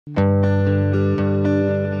Coloring?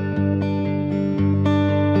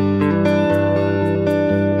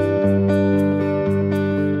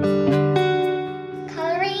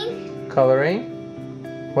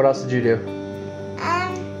 What else did you do?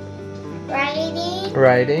 Writing.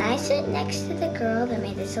 Writing? I sit next to the girl that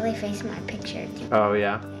made the silly face in my picture. Oh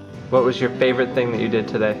yeah. What was your favorite thing that you did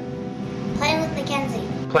today? Playing with Mackenzie.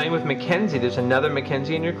 Playing with Mackenzie. There's another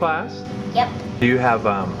Mackenzie in your class? Yep. Do you have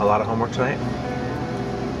a lot of homework tonight?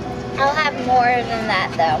 I'll have more than that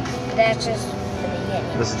though. That's just the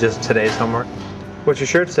beginning. This is just today's homework? What's your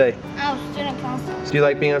shirt say? Oh, student council. Do you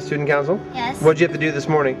like being on student council? Yes. What'd you have to do this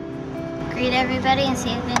morning? Greet everybody and see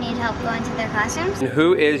if they need help going to their classrooms. And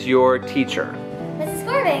who is your teacher? Mrs.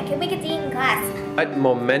 Corbin, can we get to eat in class? What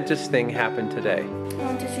momentous thing happened today? I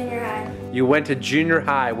went to junior high. You went to junior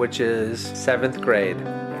high, which is 7th grade.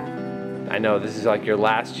 I know, this is like your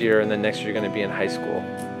last year, and then next year you're going to be in high school.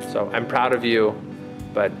 So I'm proud of you,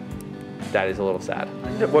 but Daddy's a little sad.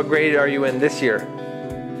 What grade are you in this year?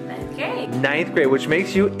 9th grade. 9th grade, which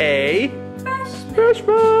makes you a Freshman.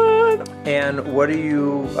 freshman. And what are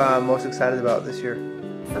you most excited about this year?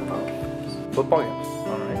 Football games. Football games.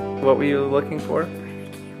 All right. What were you looking for?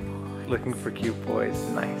 Looking for cute boys.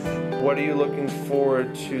 Nice. What are you looking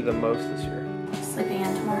forward to the most this year? Sleeping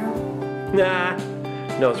in tomorrow. Nah.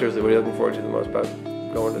 No, seriously, what are you looking forward to the most about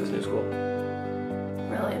going to this new school?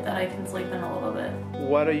 Really, that I can sleep in a little bit.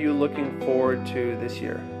 What are you looking forward to this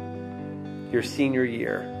year? Your senior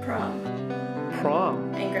year. Prom.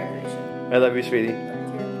 Prom. And graduation. I love you, sweetie.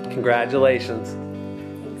 Congratulations.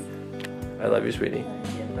 Thanks. I love you, sweetie.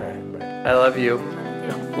 Love you. I love you.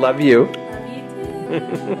 Love you. Love you. Love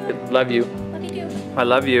you too. Love you. Love you too. I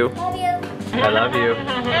love you. Love you. I love you.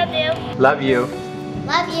 Love you. Love you.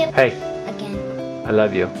 Love you. Hey, Again. I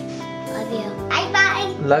love you. Love you. Bye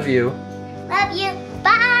bye. Love you.